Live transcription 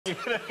You're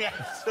going to be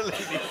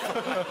absolutely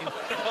fine.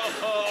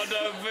 Oh, I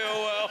don't feel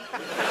well.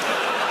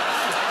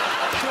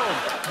 Sean,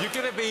 you're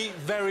going to be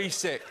very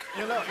sick.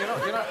 You're not. I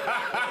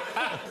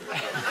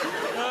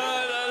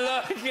don't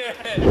like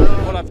it.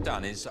 What I've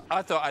done is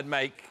I thought I'd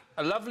make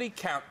a lovely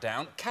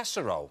countdown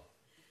casserole.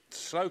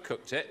 Slow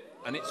cooked it,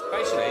 and it's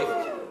basically...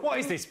 What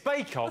is this,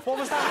 bake-off? What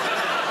was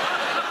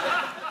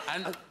that?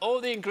 And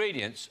all the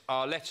ingredients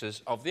are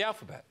letters of the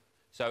alphabet.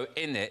 So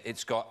in it,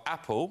 it's got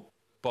apple,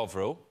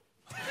 bovril,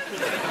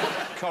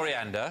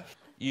 coriander.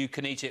 You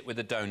can eat it with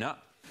a donut.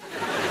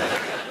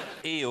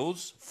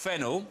 Eels,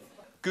 fennel,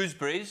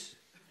 gooseberries.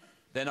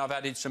 Then I've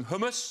added some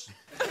hummus,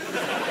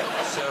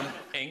 some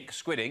ink,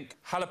 squid ink,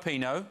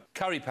 jalapeno,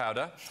 curry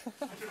powder.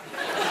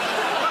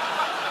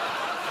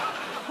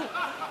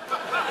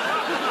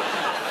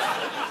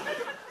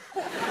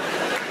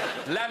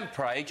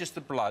 Lamprey, just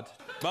the blood.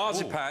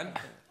 Marzipan,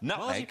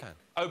 nutmeg,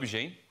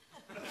 aubergine.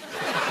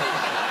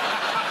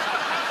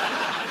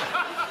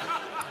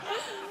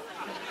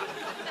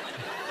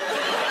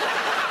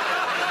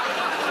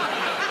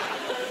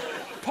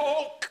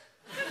 Pork.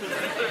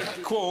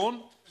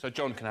 Corn, so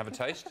John can have a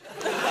taste.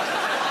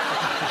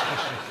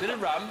 Bit of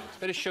rum,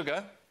 bit of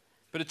sugar,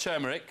 bit of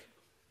turmeric,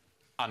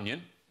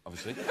 onion,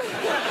 obviously.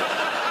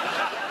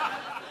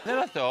 Then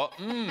I thought,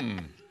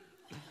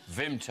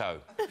 Vimto.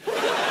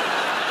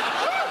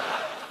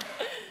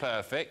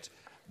 Perfect.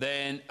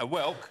 Then a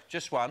whelk,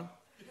 just one.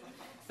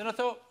 Then I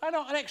thought, why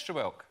not an extra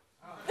whelk?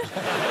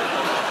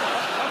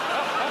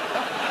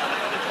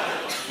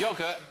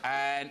 Yoghurt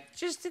and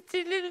just a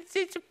little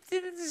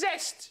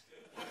zest.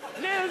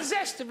 A little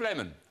zest of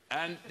lemon.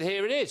 And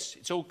here it is.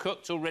 It's all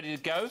cooked, all ready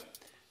to go.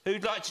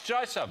 Who'd like to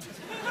try some?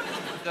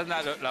 Doesn't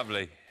that look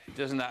lovely?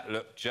 Doesn't that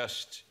look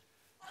just...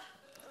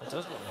 It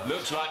does look nice.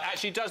 Looks like...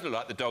 Actually, it does look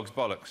like the dog's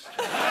bollocks.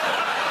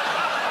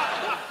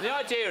 The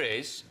idea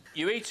is,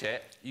 you eat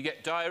it, you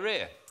get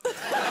diarrhoea.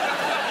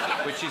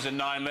 Which is a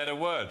 9-letter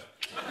word.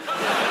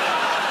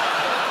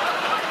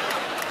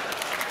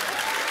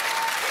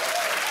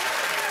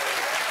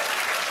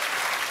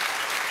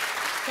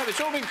 No, it's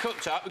all been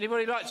cooked up. Would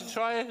anybody like to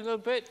try a little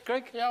bit,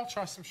 Greg? Yeah, I'll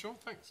try some, Sean,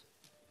 thanks.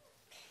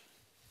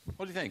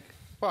 What do you think?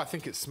 Well, I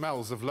think it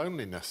smells of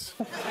loneliness.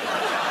 Would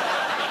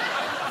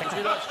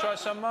you like to try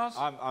some, Mars?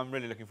 I'm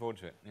really looking forward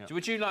to it. Yeah.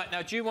 Would you like...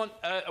 Now, do you want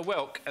a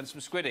whelk and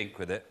some squid ink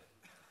with it?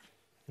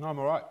 No, I'm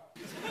all right.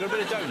 A little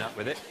bit of donut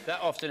with it.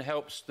 That often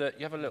helps that...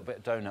 You have a little bit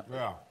of donut.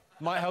 Yeah.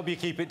 Might help you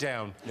keep it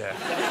down. Yeah.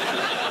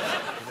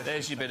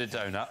 There's your bit of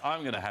donut.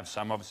 I'm going to have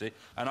some, obviously,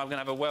 and I'm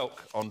going to have a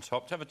whelk on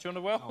top. Do you want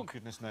a whelk? Oh,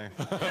 goodness, no.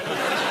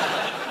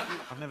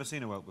 I've never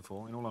seen a whelk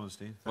before, in all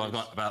honesty. Well, I've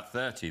got about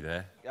 30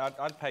 there.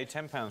 I'd pay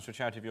 £10 for a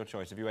charity of your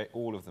choice if you ate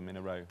all of them in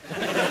a row.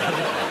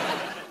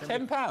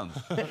 £10?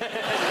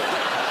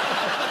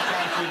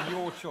 Charity of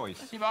your choice.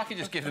 See, if I could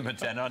just give them a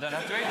tenner, I don't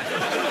have to eat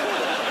them.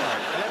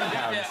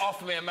 £11. They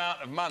offer me an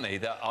amount of money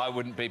that I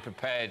wouldn't be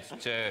prepared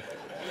to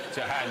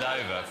hand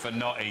over for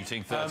not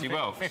eating 30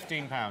 whelks.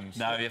 £15.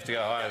 No, you have to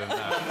go higher than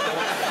that.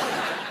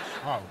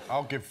 Oh,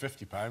 I'll give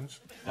 £50.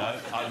 No,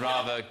 I'd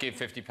rather give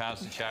 £50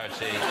 to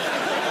charity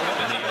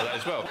than eat all that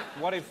as well.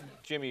 What if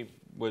Jimmy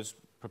was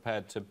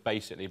prepared to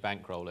basically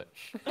bankroll it?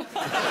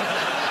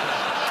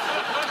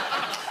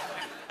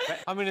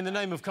 I mean, in the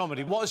name of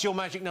comedy, what's your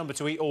magic number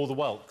to eat all the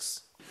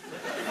whelks?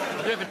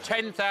 I'll do it for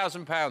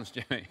 £10,000,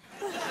 Jimmy.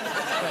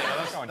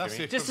 That's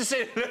it. Just to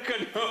see the look on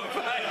your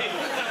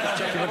face.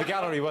 Checking with the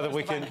gallery whether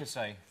we can... What does the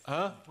banker say?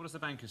 Huh? What does the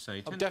banker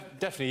say? Oh,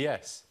 definitely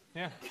yes.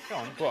 Yeah, go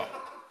on. What?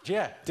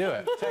 Yeah, do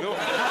it.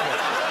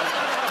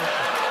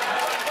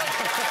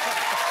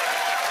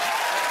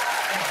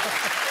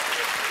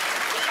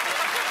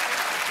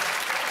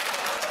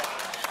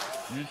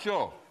 You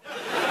sure?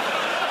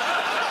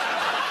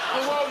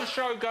 Well, while the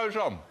show goes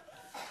on...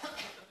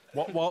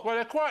 What? Well,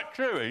 they're quite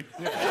chewy.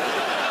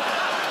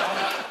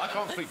 I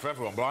can't speak for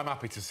everyone, but I'm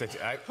happy to sit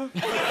it out.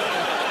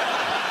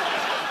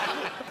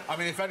 I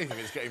mean, if anything,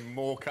 it's getting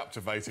more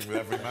captivating with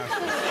every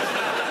mouthful.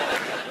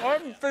 I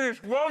haven't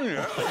finished one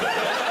yet.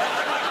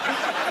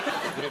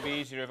 Would it be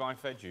easier if I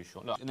fed you,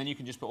 Sean? Look, and then you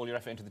can just put all your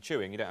effort into the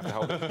chewing, you don't have to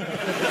hold it.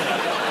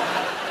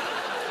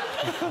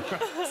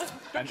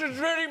 It just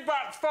really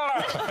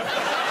backfired.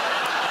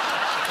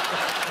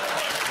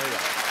 There you go.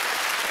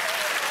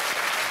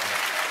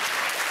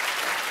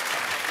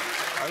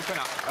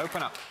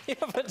 Open up. You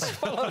haven't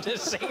swallowed a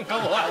single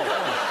one.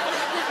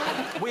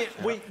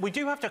 we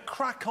do have to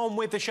crack on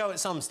with the show at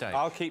some stage.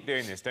 I'll keep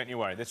doing this, don't you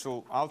worry.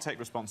 I'll take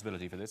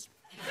responsibility for this.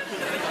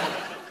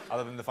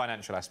 Other than the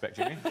financial aspect,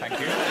 Jimmy. Thank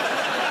you.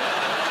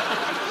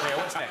 Yeah,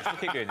 what's next? We'll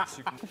keep doing this.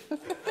 You can...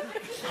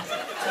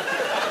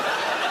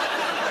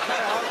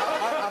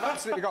 I've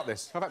absolutely got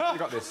this.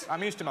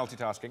 I'm used to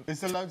multitasking. Is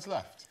there loads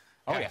left?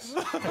 Oh, yes.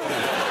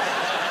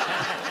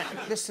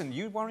 Listen,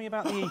 you worry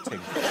about the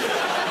eating.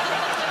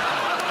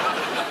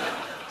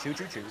 Chew,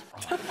 chew, chew.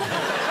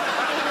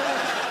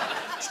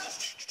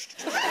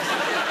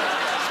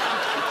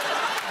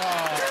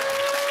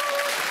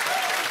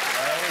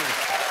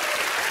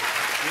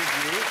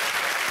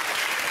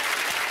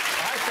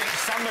 I think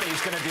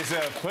somebody's going to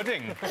deserve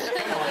pudding.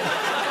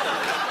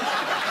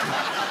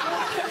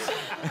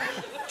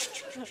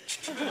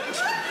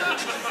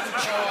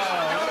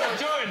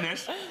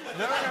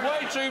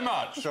 too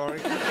much. Sorry.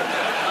 It's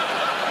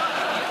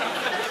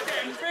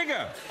getting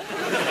bigger.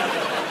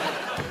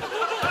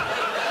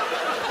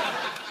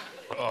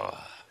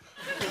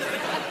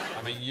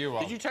 I mean, you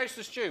are... Did you taste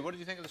the stew? What did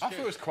you think of the stew? I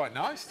thought it was quite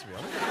nice, to be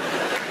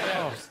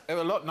honest. It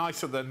was a lot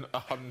nicer than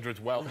 100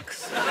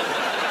 whelks.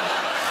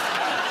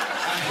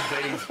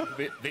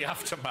 And the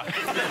aftermath.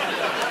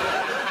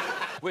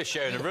 We're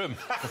sharing a room.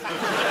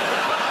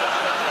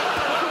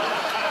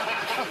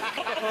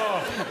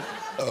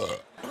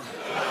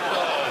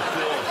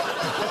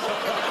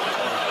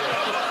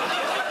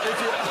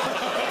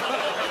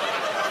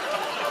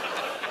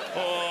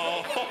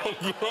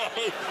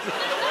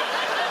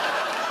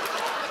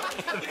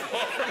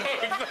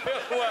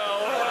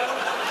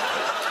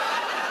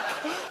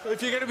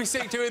 If you're going to be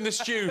sick, do it in the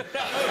stew. No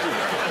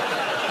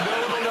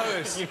one will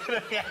notice. You're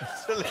going to be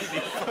absolutely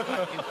fine.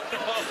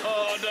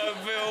 Oh, I don't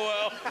feel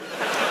well.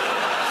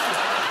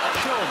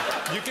 Sean,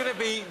 you're going to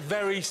be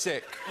very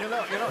sick. You're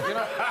not... I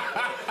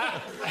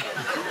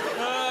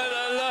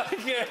don't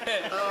like it.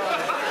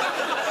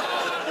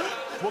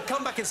 We'll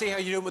come back and see how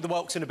you're doing with the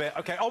whelks in a bit.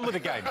 OK, on with the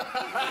game.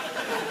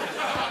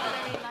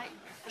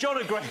 John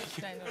and Greg.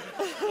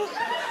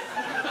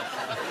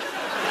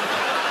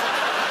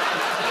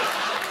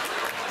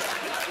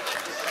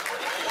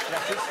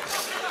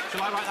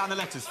 Shall I write down the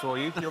letters for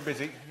you? You're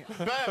busy.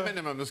 Bare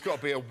minimum, there's got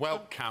to be a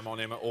whelk cam on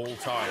him at all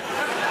times.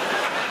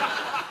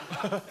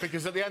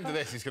 Because at the end of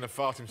this, he's going to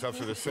fart himself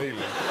through the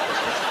ceiling.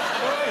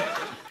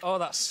 Oh,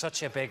 that's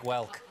such a big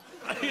whelk.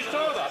 You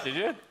saw that, did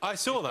you? I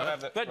saw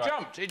that. That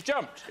jumped. It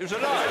jumped. It was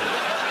alive.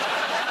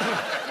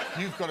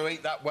 You've got to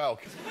eat that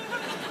whelk.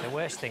 The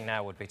worst thing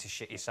now would be to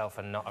shit yourself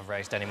and not have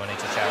raised any money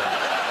to charity.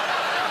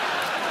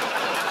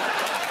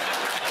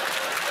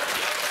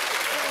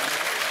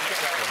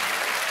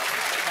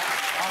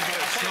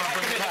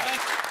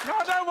 No,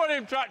 I don't want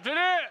him touching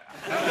it.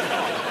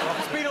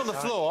 It's been on the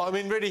floor. I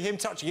mean, really, him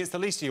touching it's the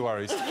least of your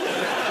worries.